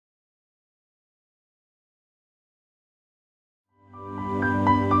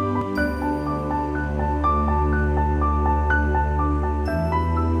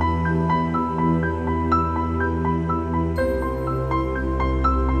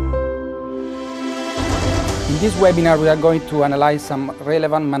In this webinar, we are going to analyze some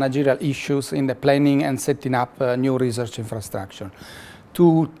relevant managerial issues in the planning and setting up new research infrastructure.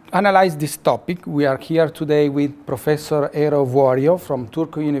 To analyze this topic, we are here today with Professor Eero Vuorio from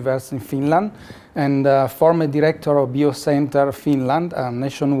Turku University in Finland and former director of Biocenter Finland, a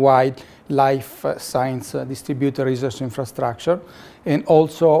nationwide life science distributed research infrastructure, and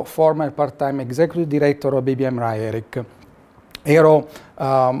also former part-time executive director of BBMRI. Eero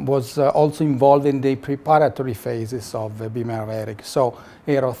was also involved in the preparatory phases of BBMRI. So,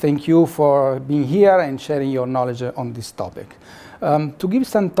 Eero, thank you for being here and sharing your knowledge on this topic. To give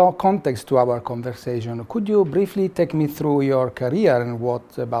some context to our conversation, could you briefly take me through your career and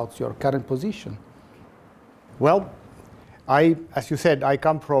what about your current position? Well, as you said, I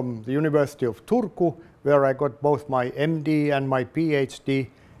come from the University of Turku, where I got both my MD and my PhD,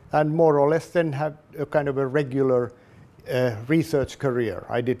 and more or less then have a kind of a regular research career.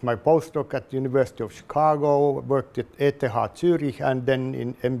 I did my postdoc at the University of Chicago, worked at ETH Zurich, and then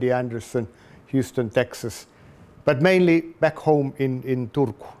in MD Anderson, Houston, Texas, but mainly back home in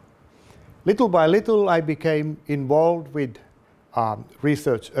Turku. Little by little, I became involved with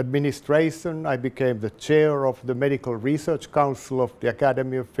research administration. I became the chair of the Medical Research Council of the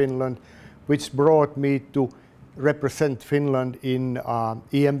Academy of Finland, which brought me to represent Finland in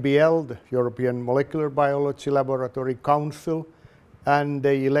EMBL, the European Molecular Biology Laboratory Council, and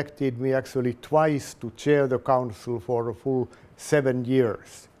they elected me actually twice to chair the council for a full 7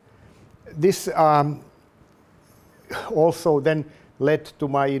 years. This also then led to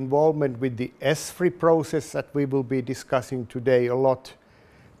my involvement with the ESFRI process that we will be discussing today a lot.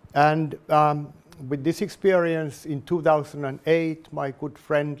 And with this experience in 2008, my good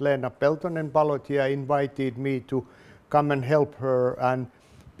friend Leena Peltonen-Palotia invited me to come and help her and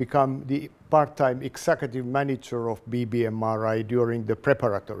become the part-time executive manager of BBMRI during the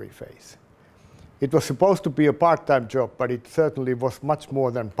preparatory phase. It was supposed to be a part-time job, but it certainly was much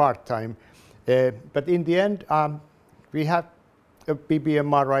more than part-time. But in the end, we had a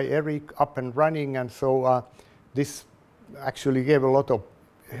BBMRI ERIC up and running, and so this actually gave a lot of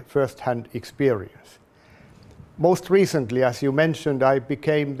first-hand experience. Most recently, as you mentioned, I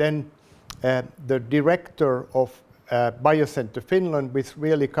became then the director of Biocenter Finland, which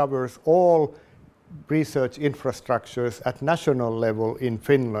really covers all research infrastructures at national level in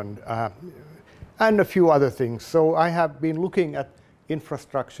Finland, and a few other things. So I have been looking at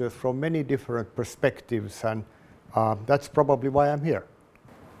infrastructures from many different perspectives, and that's probably why I'm here.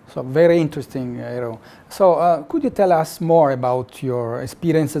 So very interesting, Eero. So could you tell us more about your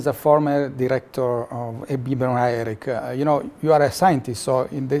experience as a former director of BBMRI? You know, you are a scientist, so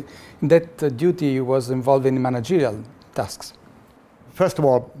in that duty you was involved in managerial tasks. First of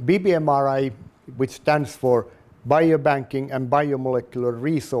all, BBMRI, which stands for Biobanking and Biomolecular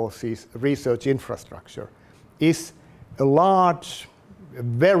Resources Research Infrastructure, is a large,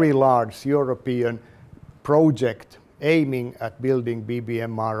 very large European project aiming at building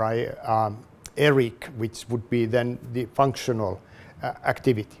BBMRI ERIC, which would be then the functional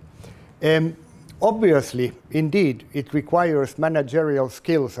activity. Obviously, indeed, it requires managerial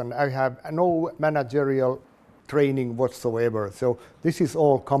skills, and I have no managerial training whatsoever. So this is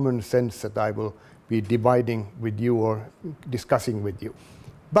all common sense that I will be dividing with you or discussing with you.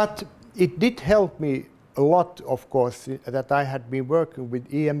 But it did help me a lot, of course, that I had been working with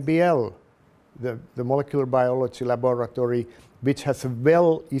EMBL, the Molecular Biology Laboratory, which has a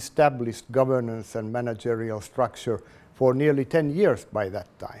well-established governance and managerial structure for nearly 10 years by that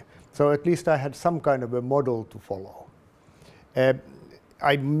time. So at least I had some kind of a model to follow.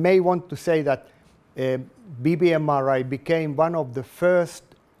 I may want to say that BBMRI became one of the first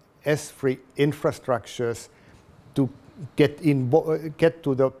ESFRI infrastructures to get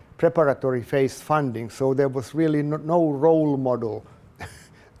to the preparatory phase funding. So there was really no role model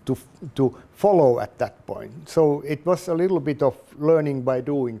to follow at that point. So it was a little bit of learning by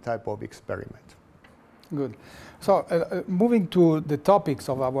doing type of experiment. Good. So moving to the topics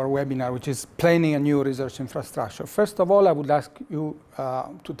of our webinar, which is planning a new research infrastructure. First of all, I would ask you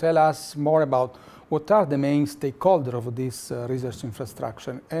to tell us more about what are the main stakeholders of this research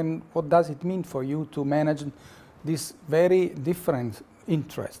infrastructure and what does it mean for you to manage these very different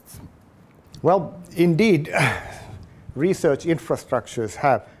interests? Well, indeed, research infrastructures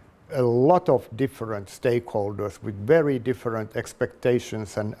have a lot of different stakeholders with very different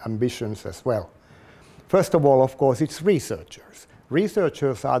expectations and ambitions as well. First of all, of course, it's researchers.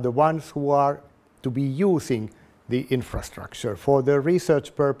 Researchers are the ones who are to be using the infrastructure for their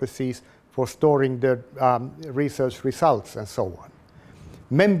research purposes, for storing their research results and so on.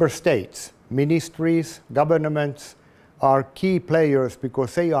 Member states, ministries, governments are key players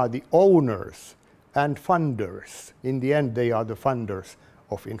because they are the owners and funders. In the end, they are the funders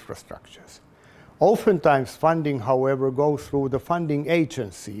of infrastructures. Oftentimes, funding, however, goes through the funding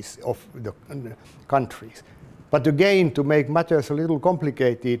agencies of the countries. But again, to make matters a little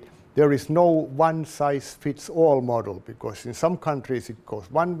complicated, there is no one-size-fits-all model, because in some countries it goes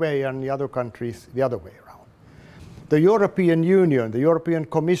one way and in other countries the other way around. The European Union, the European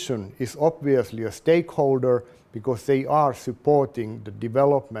Commission, is obviously a stakeholder because they are supporting the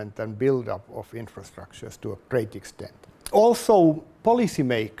development and build-up of infrastructures to a great extent. Also,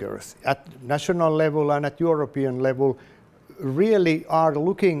 policymakers at national level and at European level really are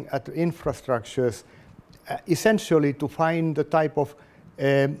looking at infrastructures essentially to find the type of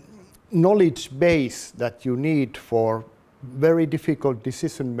knowledge base that you need for very difficult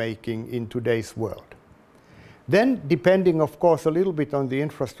decision making in today's world. Then, depending of course a little bit on the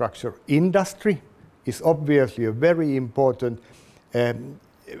infrastructure, industry is obviously a very important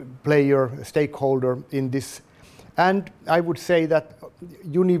player, stakeholder in this. And I would say that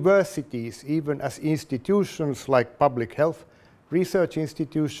universities, even as institutions like public health research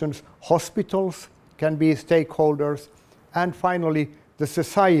institutions, hospitals can be stakeholders, and finally the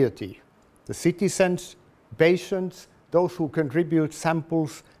society, the citizens, patients, those who contribute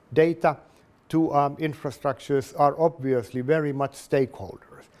samples, data to infrastructures are obviously very much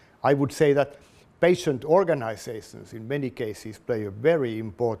stakeholders. I would say that patient organizations in many cases play a very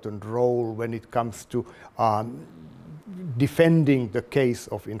important role when it comes to defending the case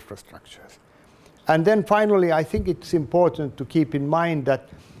of infrastructures. And then finally, I think it's important to keep in mind that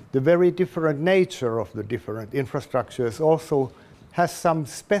the very different nature of the different infrastructures also has some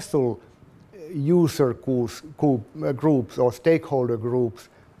special user groups or stakeholder groups.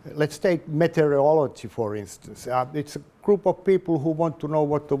 Let's take meteorology, for instance. It's a group of people who want to know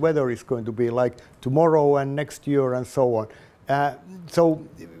what the weather is going to be like tomorrow and next year and so on. So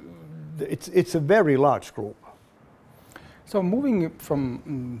it's a very large group. So moving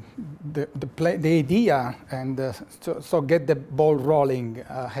from the idea and so get the ball rolling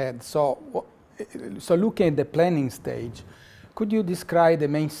ahead. So looking at the planning stage, could you describe the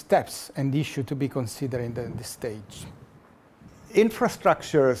main steps and issue to be considered in this stage?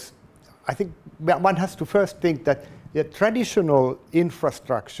 Infrastructures, I think one has to first think that the traditional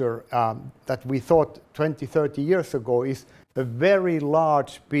infrastructure that we thought 20, 30 years ago is a very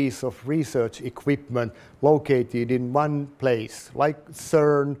large piece of research equipment located in one place, like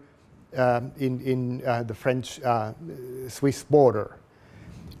CERN in the French-Swiss border.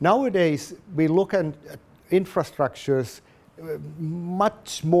 Nowadays, we look at infrastructures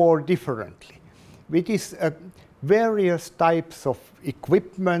much more differently. It is various types of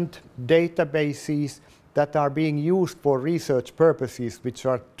equipment, databases that are being used for research purposes, which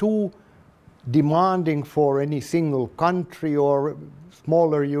are too demanding for any single country or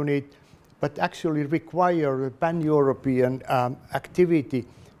smaller unit, but actually require a pan-European activity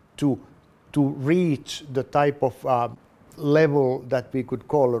to reach the type of level that we could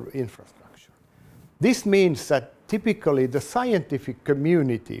call an infrastructure. This means that typically the scientific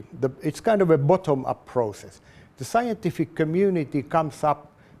community, it's kind of a bottom-up process. The scientific community comes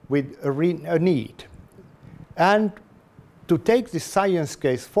up with a need. And to take this science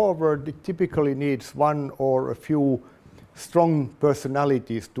case forward, it typically needs one or a few strong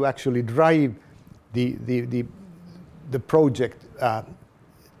personalities to actually drive the project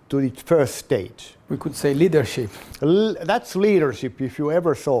to its first stage. We could say leadership. That's leadership if you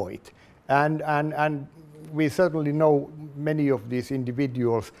ever saw it. And we certainly know many of these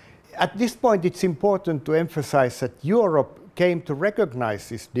individuals. At this point, it's important to emphasize that Europe came to recognize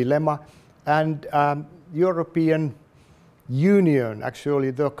this dilemma, and European Union,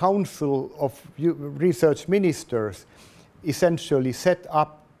 actually the Council of Research Ministers, essentially set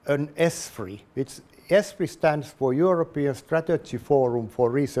up an ESFRI. ESFRI stands for European Strategy Forum for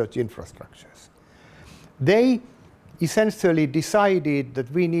Research Infrastructures. They essentially decided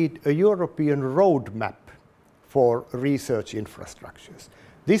that we need a European roadmap for research infrastructures.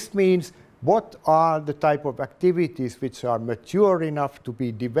 This means what are the type of activities which are mature enough to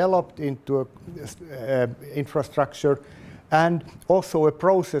be developed into infrastructure, and also a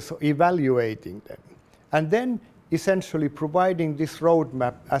process of evaluating them. And then essentially providing this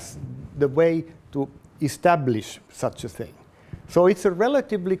roadmap as the way to establish such a thing. So it's a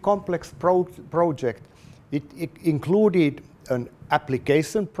relatively complex project. It included an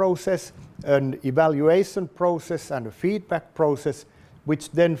application process, an evaluation process, and a feedback process,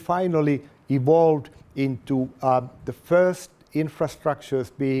 which then finally evolved into the first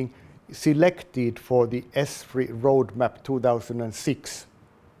infrastructures being selected for the ESFRI Roadmap 2006.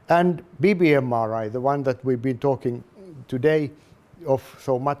 And BBMRI, the one that we've been talking today of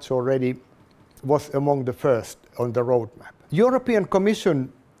so much already, was among the first on the roadmap. European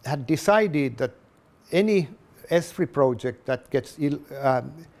Commission had decided that any ESFRI project that gets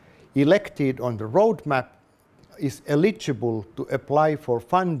elected on the roadmap is eligible to apply for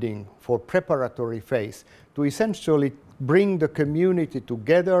funding for preparatory phase, to essentially bring the community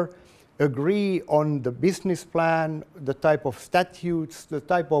together, agree on the business plan, the type of statutes, the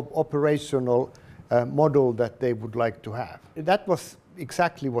type of operational model that they would like to have. That was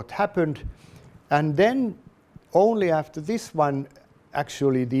exactly what happened. And then only after this one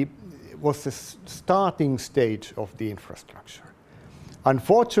actually was the starting stage of the infrastructure.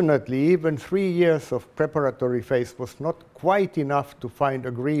 Unfortunately, even 3 years of preparatory phase was not quite enough to find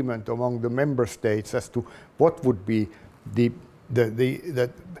agreement among the member states as to what would be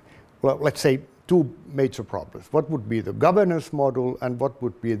well, let's say two major problems. What would be the governance model and what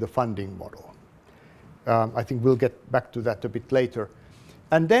would be the funding model? I think we'll get back to that a bit later.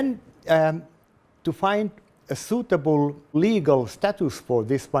 And then to find a suitable legal status for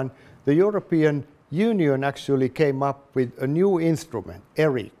this one, the European Union actually came up with a new instrument,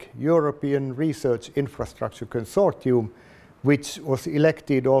 ERIC, European Research Infrastructure Consortium, which was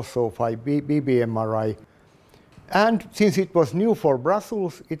elected also by BBMRI. And since it was new for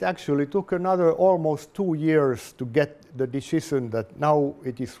Brussels, it actually took another almost 2 years to get the decision that now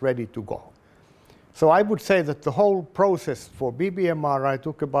it is ready to go. So I would say that the whole process for BBMRI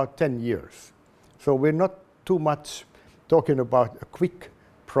took about 10 years. So we're not too much talking about a quick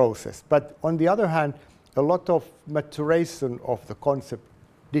process. But on the other hand, a lot of maturation of the concept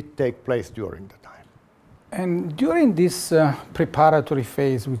did take place during the time. And during this preparatory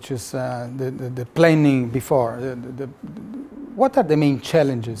phase, which is the planning before, what are the main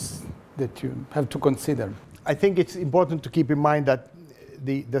challenges that you have to consider? I think it's important to keep in mind that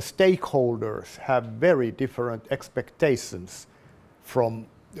the stakeholders have very different expectations from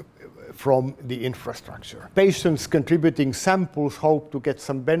the infrastructure. Patients contributing samples hope to get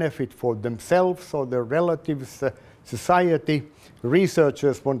some benefit for themselves or their relatives, society.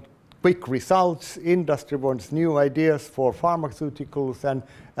 Researchers want quick results. Industry wants new ideas for pharmaceuticals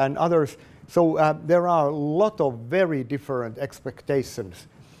and others. So there are a lot of very different expectations.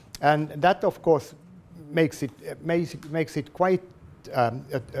 And that, of course, makes it quite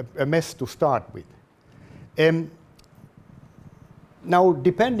a mess to start with. Now,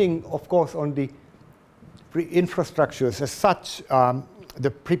 depending, of course, on the infrastructures as such,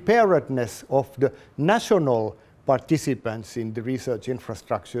 the preparedness of the national participants in the research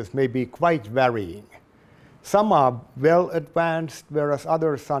infrastructures may be quite varying. Some are well advanced, whereas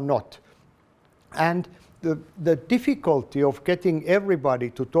others are not. And the difficulty of getting everybody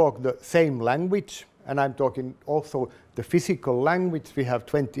to talk the same language, and I'm talking also the physical language, we have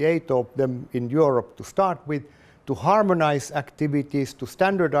 28 of them in Europe to start with, to harmonize activities, to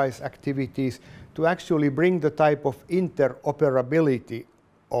standardize activities, to actually bring the type of interoperability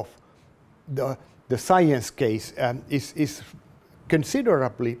of the science case is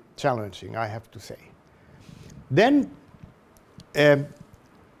considerably challenging, I have to say. Then,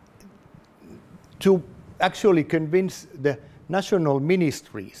 to actually convince the national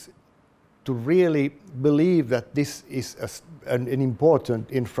ministries to really believe that this is an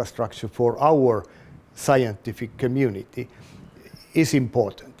important infrastructure for our scientific community is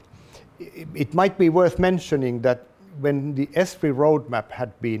important. It might be worth mentioning that when the ESFRI roadmap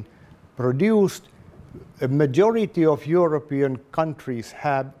had been produced, a majority of European countries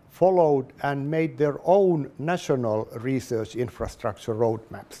have followed and made their own national research infrastructure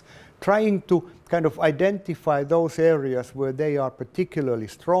roadmaps, trying to kind of identify those areas where they are particularly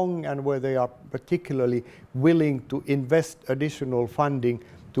strong and where they are particularly willing to invest additional funding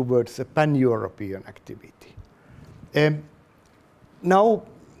towards a pan-European activity. Now,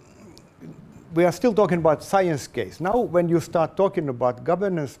 we are still talking about science case. Now, when you start talking about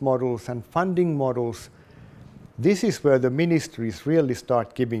governance models and funding models, this is where the ministries really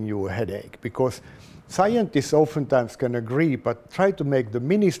start giving you a headache, because scientists oftentimes can agree, but try to make the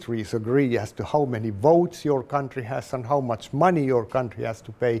ministries agree as to how many votes your country has and how much money your country has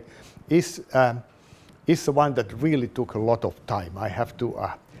to pay is the one that really took a lot of time. I have to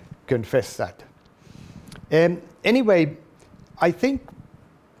confess that. Anyway, I think,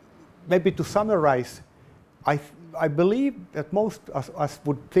 maybe to summarize, I believe that most of us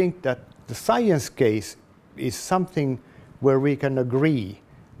would think that the science case is something where we can agree.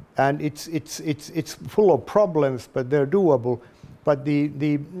 And it's full of problems, but they're doable. But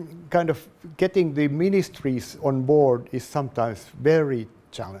the kind of getting the ministries on board is sometimes very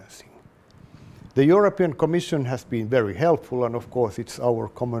challenging. The European Commission has been very helpful, and of course it's our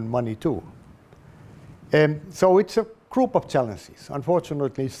common money too. So it's a group of challenges.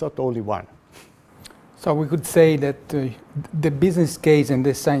 Unfortunately, it's not only one. So we could say that the business case and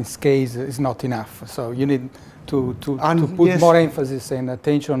the science case is not enough. So you need to put yes, more emphasis and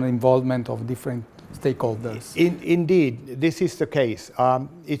attention and involvement of different stakeholders. Indeed, this is the case.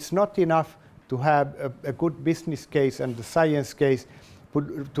 It's not enough to have a good business case and the science case,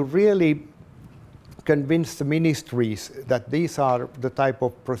 but to really convince the ministries that these are the type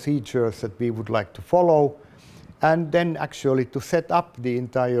of procedures that we would like to follow, and then actually to set up the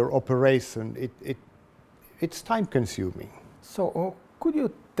entire operation. It's time consuming. So could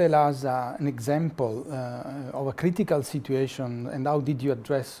you tell us an example of a critical situation, and how did you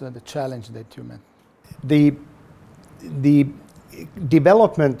address the challenge that you met? The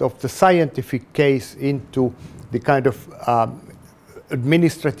development of the scientific case into the kind of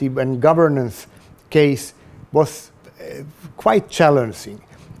administrative and governance case was quite challenging.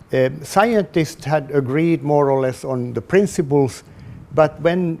 Scientists had agreed more or less on the principles, but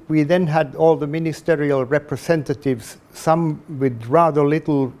when we then had all the ministerial representatives, some with rather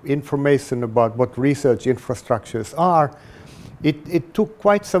little information about what research infrastructures are, it took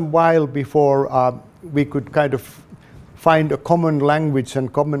quite some while before we could kind of find a common language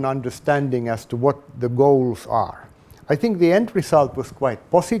and common understanding as to what the goals are. I think the end result was quite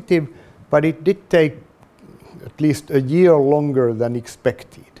positive, but it did take at least a year longer than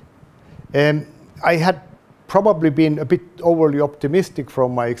expected. I had probably been a bit overly optimistic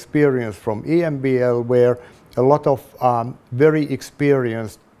from my experience from EMBL, where a lot of very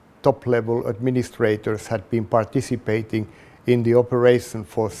experienced top-level administrators had been participating in the operation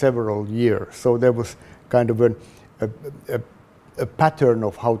for several years. So there was kind of a pattern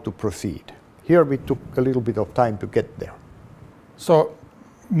of how to proceed. Here we took a little bit of time to get there. So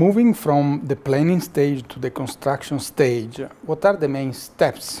moving from the planning stage to the construction stage, what are the main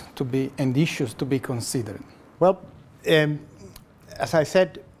steps to be and issues to be considered? Well, as I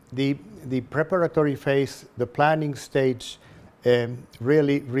said, the preparatory phase, the planning stage,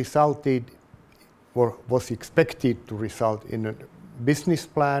 really resulted or was expected to result in a business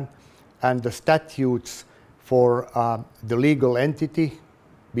plan and the statutes for the legal entity,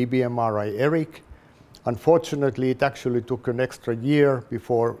 BBMRI ERIC. Unfortunately, it actually took an extra year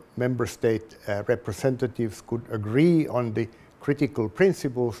before member state representatives could agree on the critical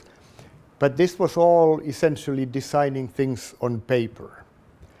principles, but this was all essentially designing things on paper.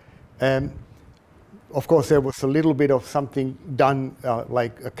 Of course, there was a little bit of something done,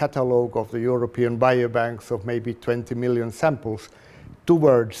 like a catalogue of the European biobanks of maybe 20 million samples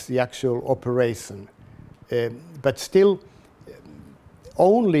towards the actual operation. But still,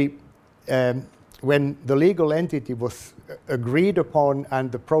 only when the legal entity was agreed upon,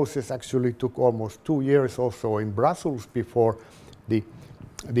 and the process actually took almost 2 years also in Brussels before the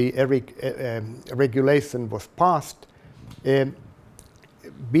ERIC regulation was passed,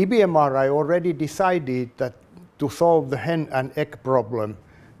 BBMRI already decided that to solve the hen and egg problem,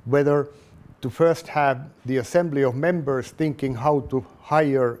 whether to first have the assembly of members thinking how to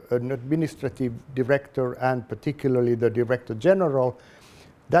hire an administrative director and particularly the director general,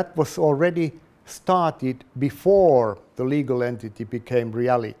 that was already started before the legal entity became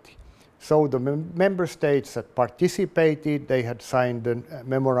reality. So the member states that participated, they had signed a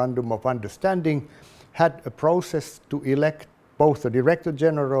memorandum of understanding, had a process to elect both the director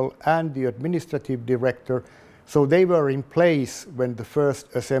general and the administrative director. So they were in place when the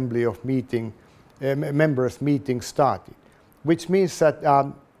first assembly of members meeting started, which means that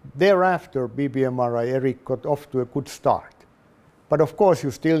thereafter BBMRI ERIC got off to a good start. But of course you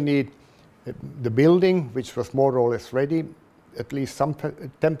still need the building, which was more or less ready, at least some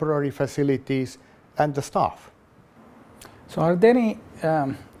temporary facilities, and the staff. So are there any,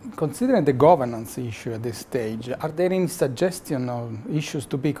 considering the governance issue at this stage, are there any suggestions or issues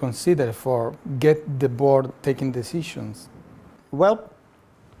to be considered for get the board taking decisions? Well,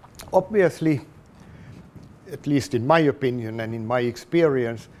 obviously, at least in my opinion and in my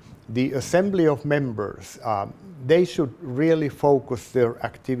experience, the assembly of members, they should really focus their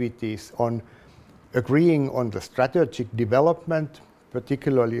activities on agreeing on the strategic development,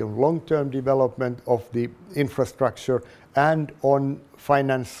 particularly on long-term development of the infrastructure, and on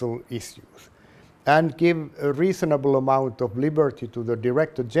financial issues, and give a reasonable amount of liberty to the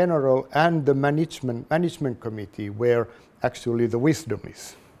director general and the management committee, where actually the wisdom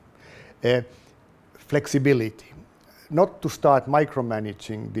is. Flexibility, not to start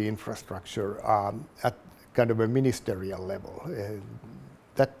micromanaging the infrastructure at kind of a ministerial level.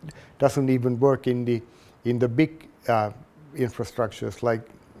 That doesn't even work in the big infrastructures like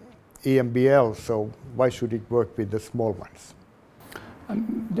EMBL, so why should it work with the small ones?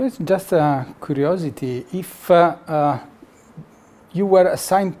 Just a curiosity, if you were a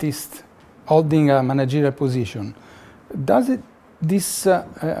scientist holding a managerial position. Does this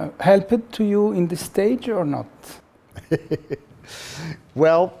help to you in this stage or not?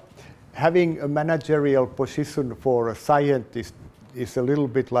 Well, having a managerial position for a scientist is a little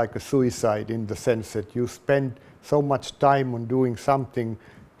bit like a suicide, in the sense that you spend so much time on doing something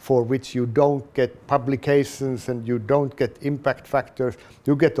for which you don't get publications and you don't get impact factors.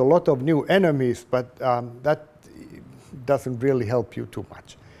 You get a lot of new enemies, but that doesn't really help you too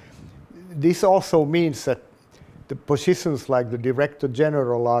much. This also means that the positions like the Director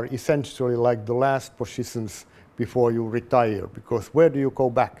General are essentially like the last positions before you retire, because where do you go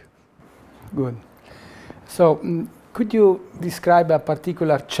back? Good. So, could you describe a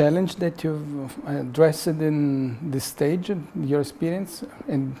particular challenge that you've addressed in this stage, your experience,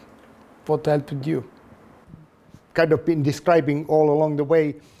 and what helped you? Kind of been describing all along the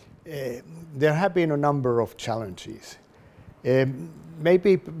way, there have been a number of challenges.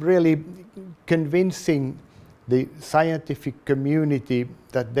 Maybe really convincing the scientific community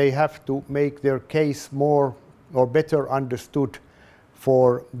that they have to make their case more or better understood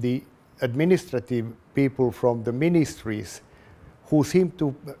for the administrative people from the ministries, who seem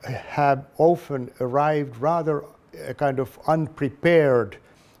to have often arrived rather kind of unprepared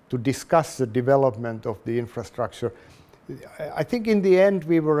to discuss the development of the infrastructure. I think in the end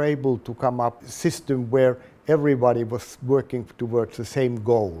we were able to come up with a system where everybody was working towards the same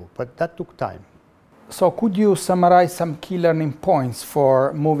goal, but that took time. So could you summarize some key learning points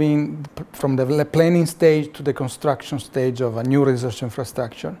for moving from the planning stage to the construction stage of a new research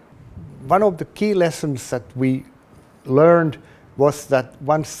infrastructure? One of the key lessons that we learned was that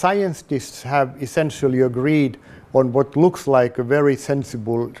once scientists have essentially agreed on what looks like a very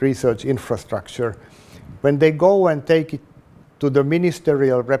sensible research infrastructure, when they go and take it to the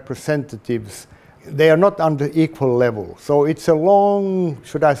ministerial representatives, they are not on the equal level. So it's a long,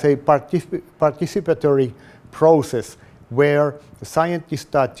 should I say, participatory process where the scientists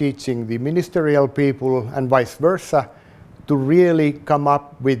start teaching the ministerial people and vice versa to really come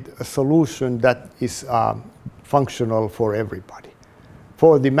up with a solution that is functional for everybody.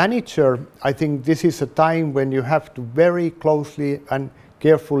 For the manager, I think this is a time when you have to very closely and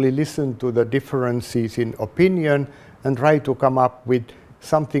carefully listen to the differences in opinion and try to come up with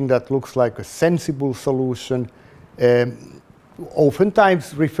something that looks like a sensible solution,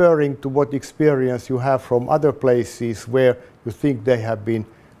 oftentimes referring to what experience you have from other places where you think they have been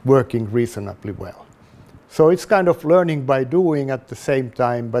working reasonably well. So it's kind of learning by doing at the same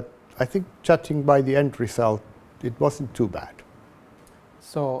time, but I think judging by the end result, it wasn't too bad.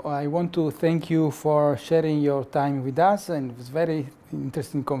 So I want to thank you for sharing your time with us, and it was a very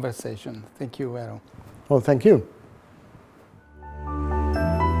interesting conversation. Thank you, Eero. Well, thank you.